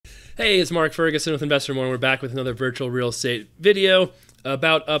Hey, it's Mark Ferguson with Investor More. We're back with another virtual real estate video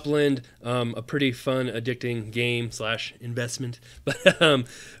about Upland, a pretty fun, addicting game slash investment. But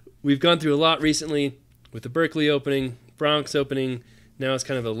we've gone through a lot recently with the Berkeley opening, Bronx opening. Now it's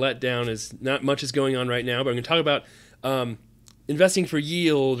kind of a letdown as not much is going on right now. But I'm going to talk about investing for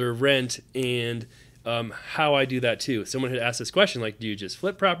yield or rent and how I do that too. Someone had asked this question, like, do you just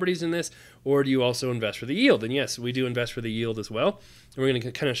flip properties in this or do you also invest for the yield? And yes, we do invest for the yield as well. And we're going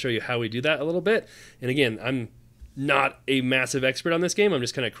to kind of show you how we do that a little bit. And again, I'm not a massive expert on this game. I'm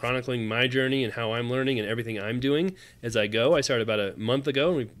just kind of chronicling my journey and how I'm learning and everything I'm doing as I go. I started about a month ago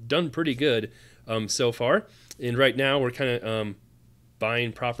and we've done pretty good so far. And right now we're kind of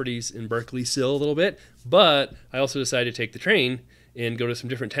buying properties in Berkeley still a little bit. But I also decided to take the train and go to some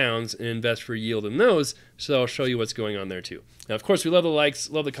different towns and invest for yield in those. So I'll show you what's going on there too. Now, of course, we love the likes,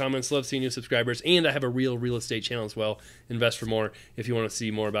 love the comments, love seeing new subscribers, and I have a real estate channel as well, Invest for More, if you want to see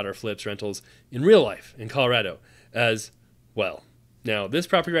more about our flips, rentals in real life in Colorado as well. Now, this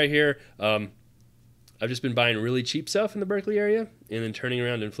property right here, I've just been buying really cheap stuff in the Berkeley area and then turning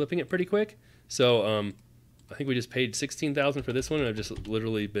around and flipping it pretty quick. So I think we just paid $16,000 for this one, and I've just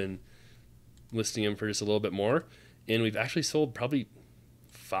literally been listing them for just a little bit more. And we've actually sold probably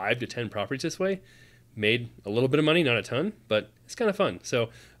 5 to 10 properties this way. Made a little bit of money, not a ton, but it's kind of fun. So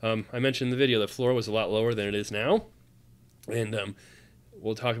I mentioned in the video the floor was a lot lower than it is now. And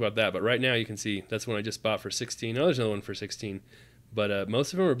we'll talk about that. But right now you can see that's one I just bought for 16. Oh, there's another one for 16. But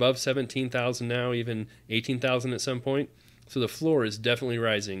most of them are above 17,000 now, even 18,000 at some point. So the floor is definitely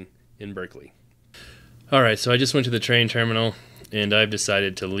rising in Berkeley. All right, so I just went to the train terminal and I've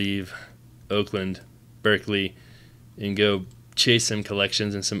decided to leave Oakland, Berkeley, and go chase some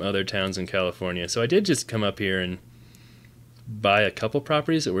collections in some other towns in California. So I did just come up here and buy a couple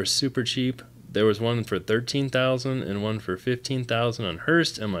properties that were super cheap. There was one for $13,000 and one for $15,000 on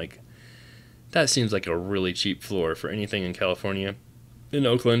Hearst. I'm like, that seems like a really cheap floor for anything in California, in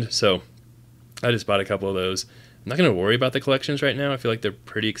Oakland. So I just bought a couple of those. I'm not going to worry about the collections right now. I feel like they're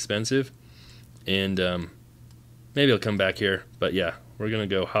pretty expensive. And maybe I'll come back here. But yeah, we're going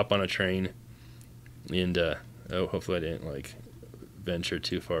to go hop on a train and oh, hopefully I didn't like venture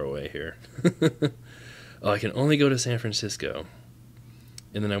too far away here. Oh, I can only go to San Francisco.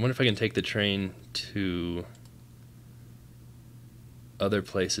 And then I wonder if I can take the train to other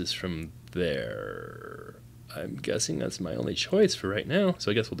places from there. I'm guessing that's my only choice for right now,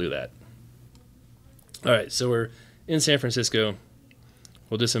 so I guess we'll do that. All right, so we're in San Francisco.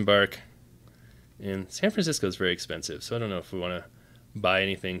 We'll disembark. And San Francisco is very expensive, so I don't know if we want to buy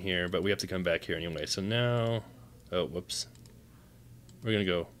anything here, but we have to come back here anyway. So now, oh, whoops. We're going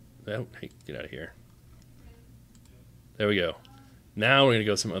to go, oh, hey, get out of here. There we go. Now we're going to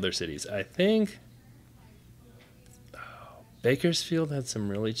go some other cities. I think Bakersfield had some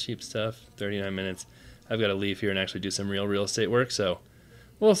really cheap stuff, 39 minutes. I've got to leave here and actually do some real estate work, so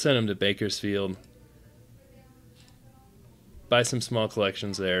we'll send them to Bakersfield. Buy some small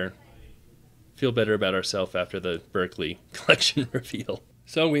collections there. Feel better about ourselves after the Berkeley collection reveal.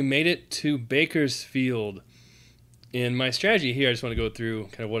 So we made it to Bakersfield. In my strategy here, I just want to go through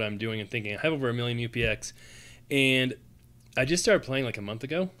kind of what I'm doing and thinking. I have over 1 million UPX, and I just started playing like a month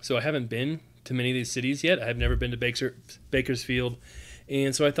ago, so I haven't been to many of these cities yet. I have never been to Bakersfield,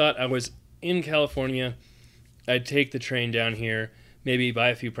 and so I thought I was in California. I'd take the train down here, maybe buy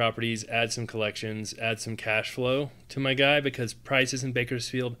a few properties, add some collections, add some cash flow to my guy, because prices in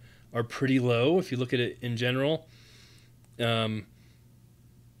Bakersfield are pretty low if you look at it in general. You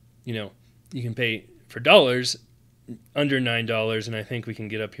know, you can pay for dollars under $9, and I think we can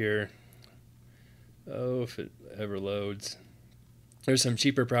get up here. Oh, if it ever loads. There's some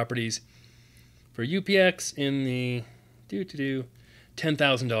cheaper properties for UPX in the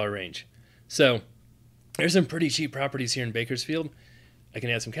 $10,000 range. So there's some pretty cheap properties here in Bakersfield. I can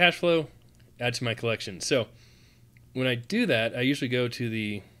add some cash flow, add to my collection. So when I do that, I usually go to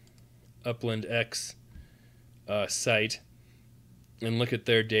the Upland X site and look at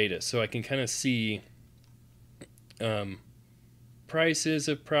their data, so I can kind of see prices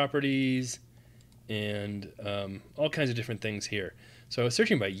of properties and all kinds of different things here. So I was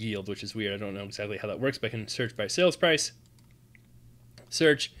searching by yield, which is weird. I don't know exactly how that works, but I can search by sales price,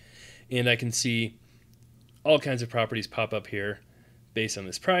 search, and I can see all kinds of properties pop up here based on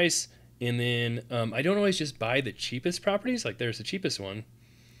this price. And then I don't always just buy the cheapest properties, like there's the cheapest one,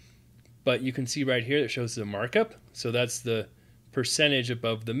 but you can see right here that shows the markup. So that's the percentage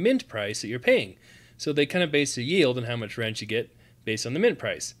above the mint price that you're paying. So they kind of base the yield and how much rent you get based on the mint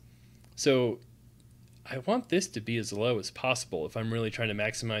price. So I want this to be as low as possible if I'm really trying to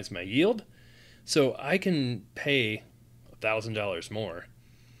maximize my yield. So I can pay $1,000 more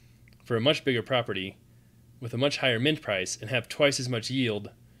for a much bigger property with a much higher mint price and have twice as much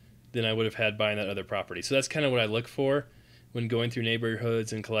yield than I would have had buying that other property. So that's kind of what I look for when going through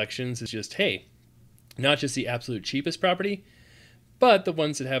neighborhoods and collections. Is just, hey, not just the absolute cheapest property, but the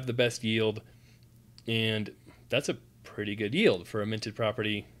ones that have the best yield. And that's a pretty good yield for a minted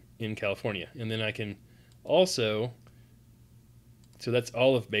property in California. And then I can also, so that's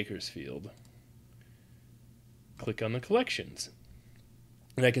all of Bakersfield. Click on the collections.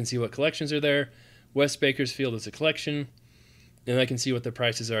 And I can see what collections are there. West Bakersfield is a collection. And I can see what the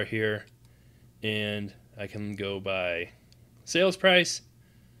prices are here. And I can go by sales price,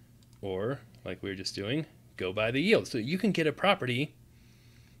 or like we were just doing, go by the yield. So you can get a property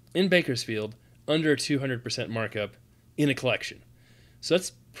in Bakersfield under 200% markup in a collection. So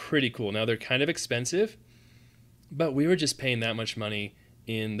that's pretty cool. Now they're kind of expensive, but we were just paying that much money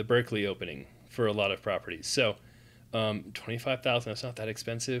in the Berkeley opening for a lot of properties. So $25,000, that's not that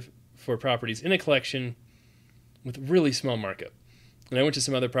expensive for properties in a collection with really small markup. And I went to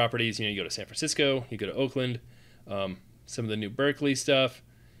some other properties. You go to San Francisco, you go to Oakland, some of the new Berkeley stuff,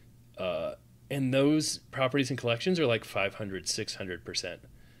 and those properties and collections are like 500, 600%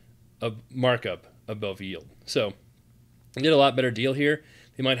 of markup above yield. So you get a lot better deal here.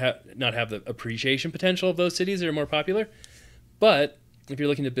 They might not have the appreciation potential of those cities that are more popular, but if you're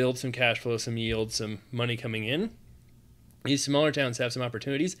looking to build some cash flow, some yield, some money coming in, these smaller towns have some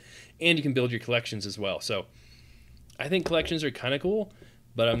opportunities, and you can build your collections as well. So I think collections are kind of cool,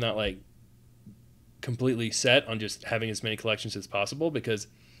 but I'm not like completely set on just having as many collections as possible, because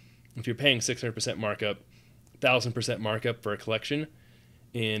if you're paying 600% markup, 1,000% markup for a collection,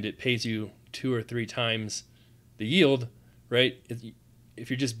 and it pays you 2 or 3 times the yield, right? If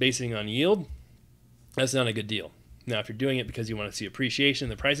you're just basing on yield, that's not a good deal. Now, if you're doing it because you want to see appreciation,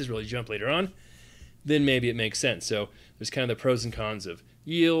 the prices really jump later on, then maybe it makes sense. So there's kind of the pros and cons of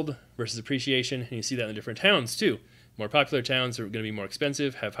yield versus appreciation, and you see that in the different towns too. More popular towns are going to be more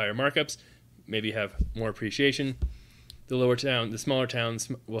expensive, have higher markups, maybe have more appreciation. The smaller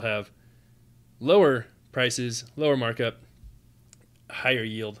towns will have lower prices, lower markup, higher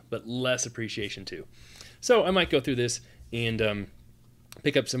yield, but less appreciation too. So I might go through this and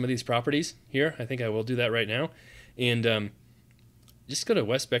pick up some of these properties here. I think I will do that right now. And just go to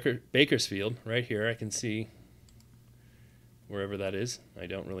West Bakersfield right here. I can see wherever that is. I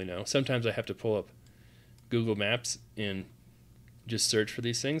don't really know. Sometimes I have to pull up Google Maps and just search for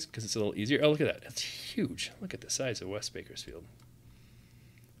these things because it's a little easier. Oh, look at that. That's huge. Look at the size of West Bakersfield.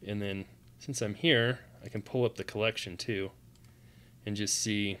 And then since I'm here, I can pull up the collection too and just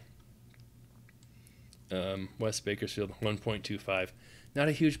see West Bakersfield 1.25. Not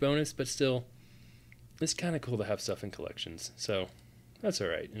a huge bonus, but still, it's kind of cool to have stuff in collections. So that's all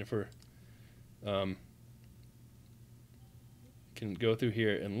right. And if we're can go through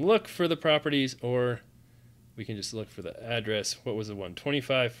here and look for the properties, or we can just look for the address. What was the one?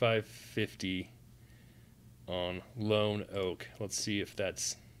 25,550 on Lone Oak. Let's see if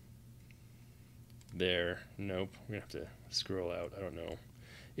that's there. Nope. We're going to have to scroll out. I don't know.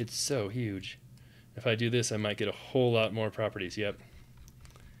 It's so huge. If I do this, I might get a whole lot more properties. Yep.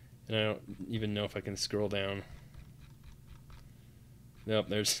 And I don't even know if I can scroll down. Nope,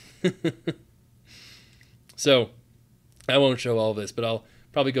 there's... So, I won't show all of this, but I'll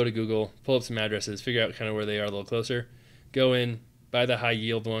probably go to Google, pull up some addresses, figure out kind of where they are a little closer, go in, buy the high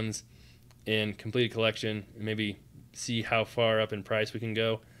yield ones, and complete a collection, and maybe see how far up in price we can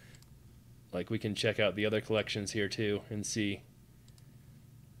go. Like, we can check out the other collections here too and see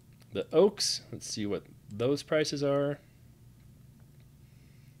the Oaks. Let's see what those prices are.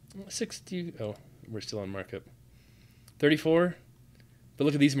 60, oh, we're still on markup. 34, but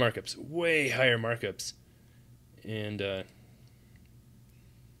look at these markups, way higher markups. And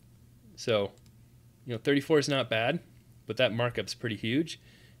so, 34 is not bad, but that markup's pretty huge.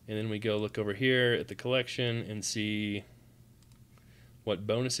 And then we go look over here at the collection and see what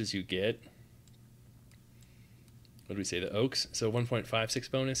bonuses you get. What do we say, the Oaks? So 1.56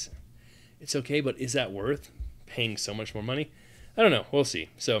 bonus. It's okay, but is that worth paying so much more money? I don't know. We'll see.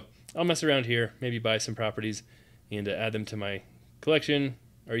 So I'll mess around here, maybe buy some properties and add them to my collection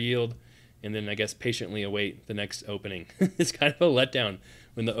or yield, and then I guess patiently await the next opening. It's kind of a letdown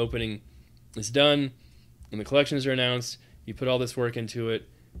when the opening is done and the collections are announced. You put all this work into it.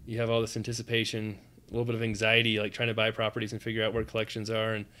 You have all this anticipation, a little bit of anxiety, like trying to buy properties and figure out where collections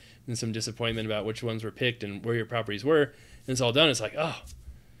are, and some disappointment about which ones were picked and where your properties were. And it's all done. It's like, oh,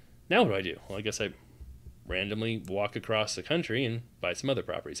 now what do I do? Well, I guess I randomly walk across the country and buy some other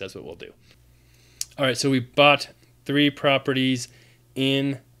properties. That's what we'll do. All right, so we bought 3 properties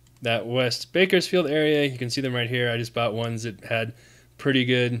in that West Bakersfield area. You can see them right here. I just bought ones that had pretty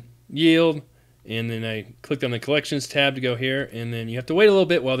good Yeild, and then I clicked on the collections tab to go here, and then you have to wait a little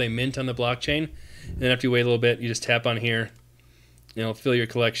bit while they mint on the blockchain. And then after you wait a little bit, you just tap on here, and it'll fill your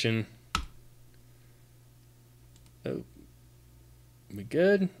collection. Oh, we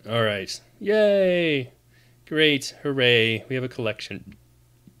good? All right, yay! Great, hooray! We have a collection.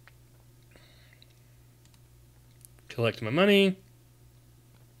 Collect my money.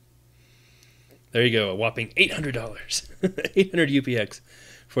 There you go, a whopping $800, 800 UPX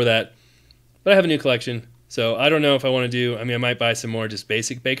for that. But I have a new collection, so I don't know if I want to do. I mean, I might buy some more just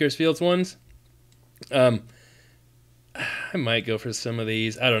basic Bakersfields ones. I might go for some of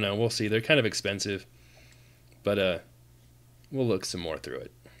these. I don't know. We'll see. They're kind of expensive, but we'll look some more through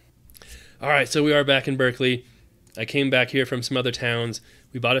it. All right, so we are back in Berkeley. I came back here from some other towns.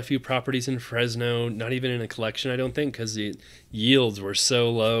 We bought a few properties in Fresno, not even in a collection, I don't think, because the yields were so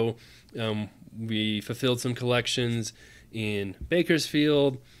low. We fulfilled some collections in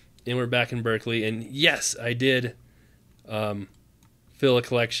Bakersfield, and we're back in Berkeley. And yes, I did fill a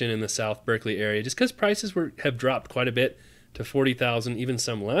collection in the South Berkeley area, just because prices have dropped quite a bit to $40,000, even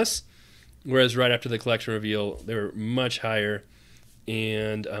some less. Whereas right after the collection reveal, they were much higher.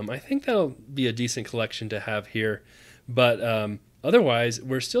 And I think that'll be a decent collection to have here. But otherwise,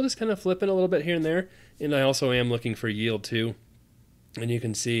 we're still just kind of flipping a little bit here and there. And I also am looking for yield too. And you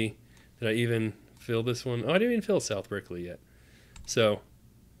can see that I even fill this one. Oh, I didn't even fill South Berkeley yet. So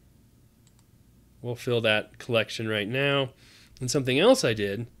we'll fill that collection right now. And something else I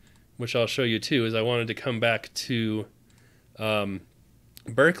did, which I'll show you too, is I wanted to come back to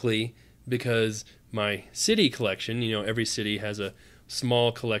Berkeley because my city collection, you know, every city has a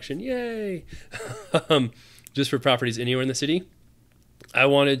small collection, yay, just for properties anywhere in the city. I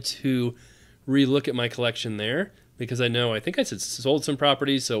wanted to relook at my collection there because I think I sold some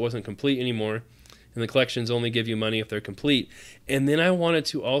properties, so it wasn't complete anymore. And the collections only give you money if they're complete. And then I wanted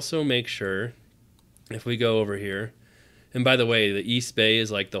to also make sure, if we go over here, and by the way, the East Bay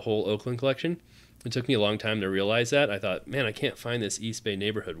is like the whole Oakland collection. It took me a long time to realize that. I thought, man, I can't find this East Bay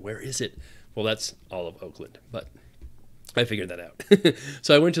neighborhood. Where is it? Well, that's all of Oakland, but I figured that out.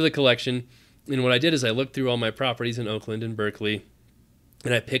 So I went to the collection, and what I did is I looked through all my properties in Oakland and Berkeley,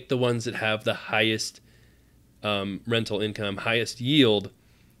 and I picked the ones that have the highest rental income, highest yield,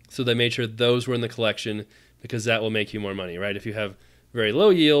 so they made sure those were in the collection because that will make you more money, right? If you have very low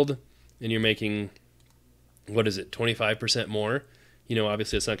yield and you're making, what is it, 25% more, you know,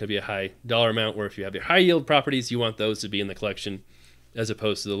 obviously it's not going to be a high dollar amount, where if you have your high yield properties, you want those to be in the collection as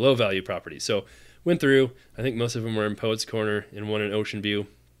opposed to the low value properties. So went through, I think most of them were in Poets Corner and one in Ocean View,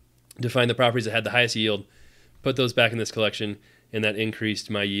 to find the properties that had the highest yield, put those back in this collection, and that increased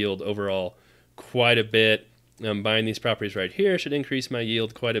my yield overall quite a bit. Buying these properties right here should increase my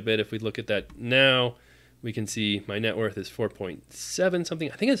yield quite a bit. If we look at that now, we can see my net worth is 4.7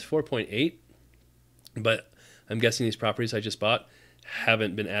 something. I think it's 4.8, but I'm guessing these properties I just bought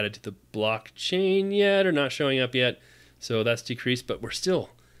haven't been added to the blockchain yet or not showing up yet. So that's decreased, but we're still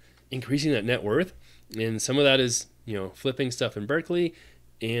increasing that net worth. And some of that is, you know, flipping stuff in Berkeley.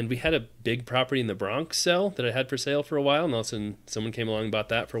 And we had a big property in the Bronx sell that I had for sale for a while. And all of a sudden someone came along and bought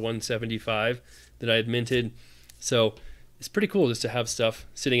that for $175 that I had minted. So it's pretty cool just to have stuff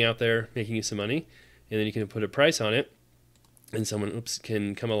sitting out there making you some money. And then you can put a price on it and someone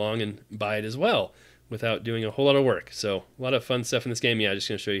can come along and buy it as well without doing a whole lot of work. So a lot of fun stuff in this game. Yeah, I'm just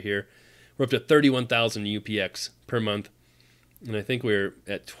going to show you here. We're up to 31,000 UPX per month. And I think we're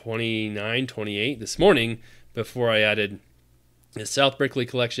at 29, 28 this morning before I added the South Berkeley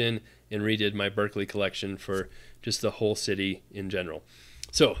collection and redid my Berkeley collection for just the whole city in general.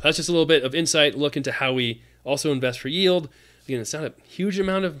 So that's just a little bit of insight, look into how we also invest for yield. Again, it's not a huge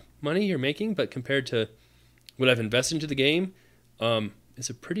amount of money you're making, but compared to what I've invested into the game, it's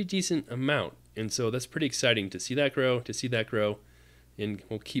a pretty decent amount. And so that's pretty exciting to see that grow, and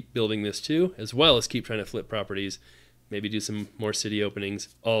we'll keep building this too, as well as keep trying to flip properties, maybe do some more city openings,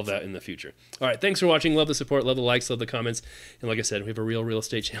 all of that in the future. All right, thanks for watching. Love the support, love the likes, love the comments. And like I said, we have a real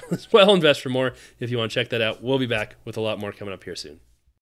estate channel as well, Invest for More. If you want to check that out, we'll be back with a lot more coming up here soon.